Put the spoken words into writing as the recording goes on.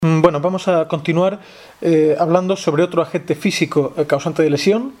Bueno, vamos a continuar hablando sobre otro agente físico causante de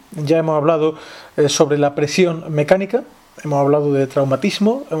lesión. Ya hemos hablado sobre la presión mecánica, hemos hablado de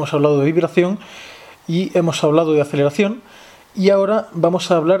traumatismo, hemos hablado de vibración y hemos hablado de aceleración. Y ahora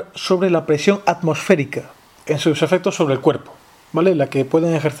vamos a hablar sobre la presión atmosférica en sus efectos sobre el cuerpo, ¿vale? La que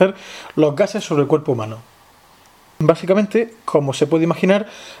pueden ejercer los gases sobre el cuerpo humano. Básicamente, como se puede imaginar,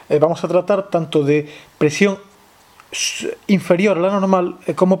 vamos a tratar tanto de presión inferior a la normal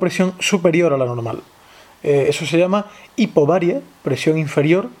como presión superior a la normal. Eso se llama hipobaria, presión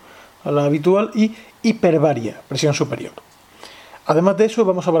inferior a la habitual, y hiperbaria, presión superior. Además de eso,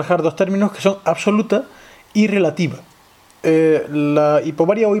 vamos a barajar dos términos que son absoluta y relativa. La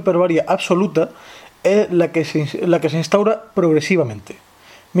hipobaria o hiperbaria absoluta es la que se instaura progresivamente,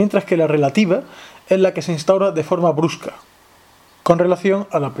 mientras que la relativa es la que se instaura de forma brusca, con relación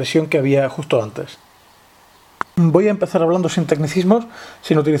a la presión que había justo antes. Voy a empezar hablando sin tecnicismos,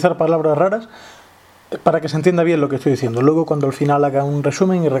 sin utilizar palabras raras, para que se entienda bien lo que estoy diciendo. Luego, cuando al final haga un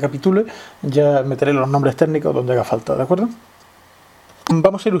resumen y recapitule, ya meteré los nombres técnicos donde haga falta, ¿de acuerdo?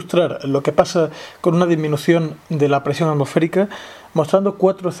 Vamos a ilustrar lo que pasa con una disminución de la presión atmosférica mostrando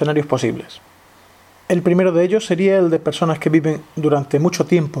 4 escenarios posibles. El primero de ellos sería el de personas que viven durante mucho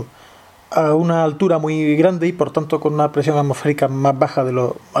tiempo a una altura muy grande y por tanto con una presión atmosférica más baja de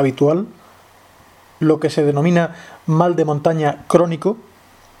lo habitual, lo que se denomina mal de montaña crónico.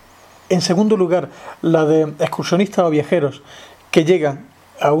 En segundo lugar, la de excursionistas o viajeros que llegan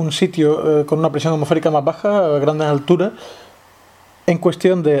a un sitio con una presión atmosférica más baja, a grandes alturas, en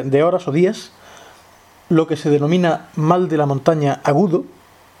cuestión de horas o días, lo que se denomina mal de la montaña agudo.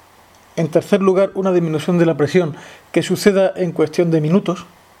 En tercer lugar, una disminución de la presión que suceda en cuestión de minutos,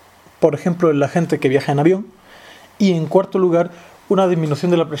 por ejemplo en la gente que viaja en avión. Y en cuarto lugar, una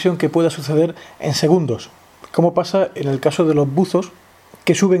disminución de la presión que pueda suceder en segundos, como pasa en el caso de los buzos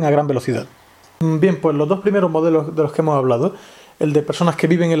que suben a gran velocidad. Bien, pues los dos primeros modelos de los que hemos hablado, el de personas que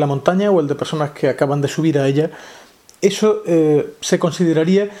viven en la montaña o el de personas que acaban de subir a ella, eso se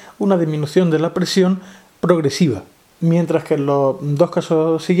consideraría una disminución de la presión progresiva, mientras que en los dos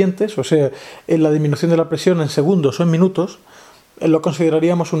casos siguientes, o sea, en la disminución de la presión en segundos o en minutos, lo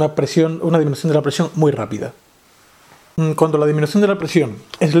consideraríamos una disminución de la presión muy rápida. Cuando la disminución de la presión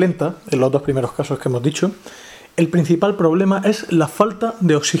es lenta, en los dos primeros casos que hemos dicho, el principal problema es la falta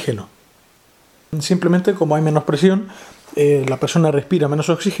de oxígeno. Simplemente, como hay menos presión, la persona respira menos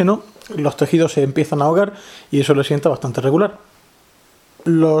oxígeno, los tejidos se empiezan a ahogar y eso le sienta bastante regular.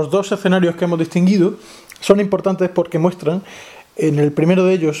 Los dos escenarios que hemos distinguido son importantes porque muestran, en el primero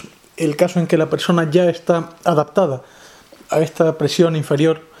de ellos, el caso en que la persona ya está adaptada a esta presión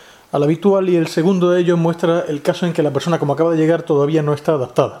inferior a la habitual, y el segundo de ellos muestra el caso en que la persona, como acaba de llegar, todavía no está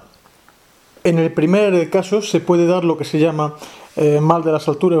adaptada. En el primer caso se puede dar lo que se llama mal de las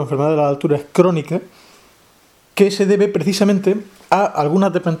alturas o enfermedad de las alturas crónica, que se debe precisamente a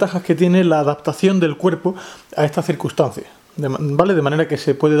algunas desventajas que tiene la adaptación del cuerpo a estas circunstancias. ¿Vale? De manera que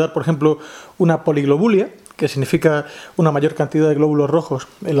se puede dar, por ejemplo, una poliglobulia, que significa una mayor cantidad de glóbulos rojos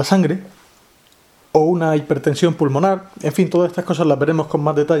en la sangre, o una hipertensión pulmonar. En fin, todas estas cosas las veremos con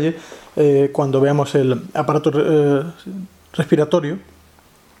más detalle cuando veamos el aparato respiratorio,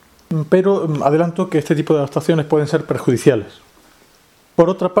 pero adelanto que este tipo de adaptaciones pueden ser perjudiciales. Por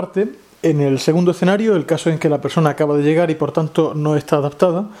otra parte, en el segundo escenario, el caso en que la persona acaba de llegar y por tanto no está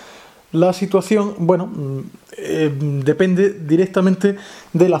adaptada, la situación, depende directamente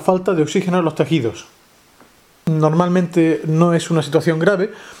de la falta de oxígeno en los tejidos. Normalmente no es una situación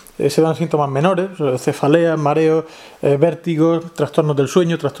grave, se dan síntomas menores, cefaleas, mareos, vértigos, trastornos del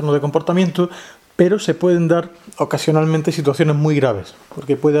sueño, trastornos de comportamiento, pero se pueden dar ocasionalmente situaciones muy graves,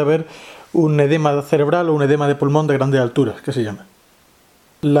 porque puede haber un edema cerebral o un edema de pulmón de grandes alturas, que se llama.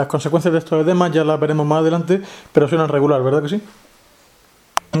 Las consecuencias de estos edemas ya las veremos más adelante, pero suenan regular, ¿verdad que sí?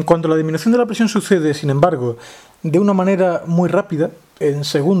 Cuando la disminución de la presión sucede, sin embargo, de una manera muy rápida, en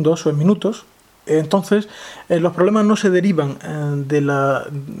segundos o en minutos, entonces los problemas no se derivan de la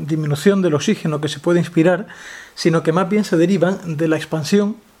disminución del oxígeno que se puede inspirar, sino que más bien se derivan de la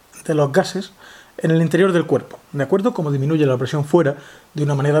expansión de los gases en el interior del cuerpo. ¿De acuerdo? Como disminuye la presión fuera de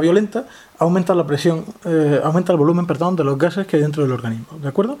una manera violenta, aumenta la presión, aumenta el volumen, de los gases que hay dentro del organismo. ¿De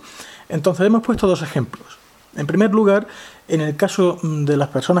acuerdo? Entonces hemos puesto dos ejemplos. En primer lugar, en el caso de las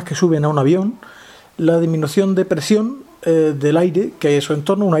personas que suben a un avión, la disminución de presión del aire que hay en su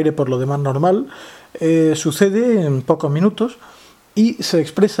entorno, un aire por lo demás normal, sucede en pocos minutos y se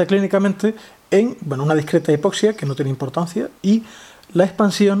expresa clínicamente en una discreta hipoxia, que no tiene importancia, y la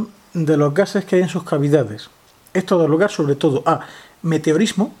expansión de los gases que hay en sus cavidades. Esto da lugar sobre todo a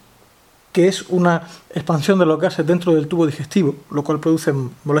meteorismo, que es una expansión de los gases dentro del tubo digestivo, lo cual produce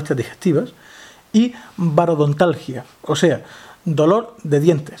molestias digestivas, y barodontalgia, o sea, dolor de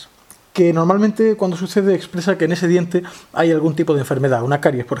dientes, que normalmente cuando sucede expresa que en ese diente hay algún tipo de enfermedad, una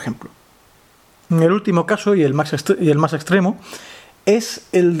caries, por ejemplo. El último caso, y el más extremo, es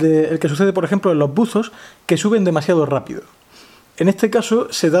el que sucede, por ejemplo, en los buzos que suben demasiado rápido. En este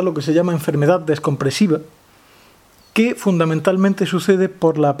caso se da lo que se llama enfermedad descompresiva, que fundamentalmente sucede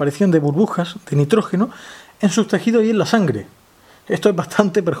por la aparición de burbujas de nitrógeno en sus tejidos y en la sangre. Esto es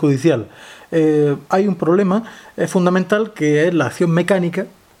bastante perjudicial. Hay un problema fundamental, que es la acción mecánica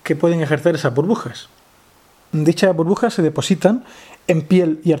que pueden ejercer esas burbujas. Dichas burbujas se depositan en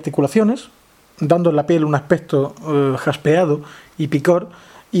piel y articulaciones, dando en la piel un aspecto jaspeado y picor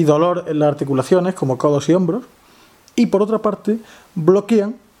y dolor en las articulaciones como codos y hombros, y por otra parte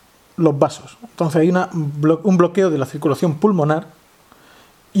bloquean los vasos. Entonces hay un bloqueo de la circulación pulmonar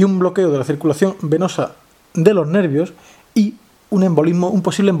y un bloqueo de la circulación venosa de los nervios y un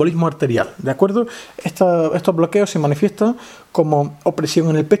posible embolismo arterial, ¿de acuerdo? Estos bloqueos se manifiestan como opresión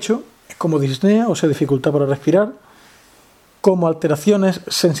en el pecho, como disnea, o sea, dificultad para respirar, como alteraciones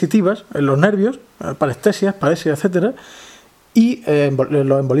sensitivas en los nervios, parestesias, paresias, etc. Y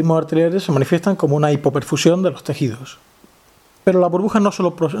los embolismos arteriales se manifiestan como una hipoperfusión de los tejidos. Pero las burbujas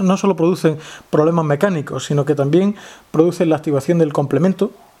no solo producen problemas mecánicos, sino que también producen la activación del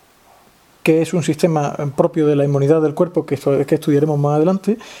complemento, que es un sistema propio de la inmunidad del cuerpo que estudiaremos más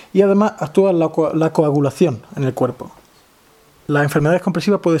adelante, y además actúa la coagulación en el cuerpo. La enfermedad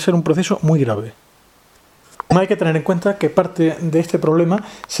descompresiva puede ser un proceso muy grave. No hay que tener en cuenta que parte de este problema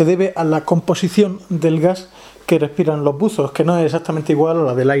se debe a la composición del gas que respiran los buzos, que no es exactamente igual a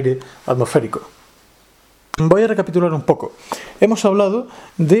la del aire atmosférico. Voy a recapitular un poco. Hemos hablado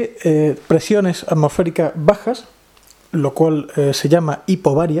de presiones atmosféricas bajas, lo cual se llama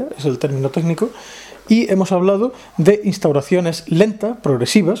hipobaria, es el término técnico, y hemos hablado de instauraciones lentas,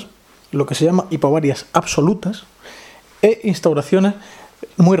 progresivas, lo que se llama hipovarias absolutas, e instauraciones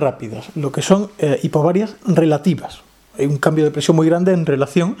muy rápidas, lo que son hipovarias relativas. Hay un cambio de presión muy grande en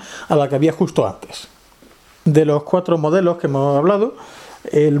relación a la que había justo antes. De los 4 modelos que hemos hablado,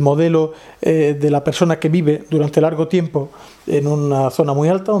 el modelo de la persona que vive durante largo tiempo en una zona muy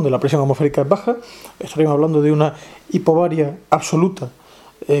alta, donde la presión atmosférica es baja, estaríamos hablando de una hipobaria absoluta,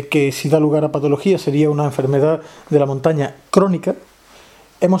 que si da lugar a patología sería una enfermedad de la montaña crónica.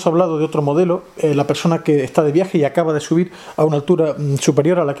 Hemos hablado de otro modelo, la persona que está de viaje y acaba de subir a una altura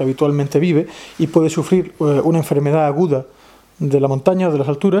superior a la que habitualmente vive y puede sufrir una enfermedad aguda de la montaña o de las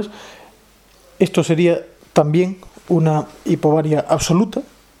alturas. Esto sería también una hipobaria absoluta.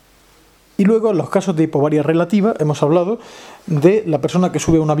 Y luego, en los casos de hipobaria relativa, hemos hablado de la persona que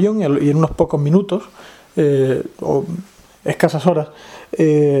sube a un avión y en unos pocos minutos o escasas horas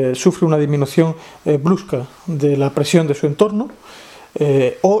sufre una disminución brusca de la presión de su entorno,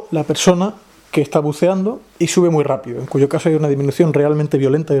 o la persona que está buceando y sube muy rápido, en cuyo caso hay una disminución realmente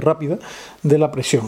violenta y rápida de la presión.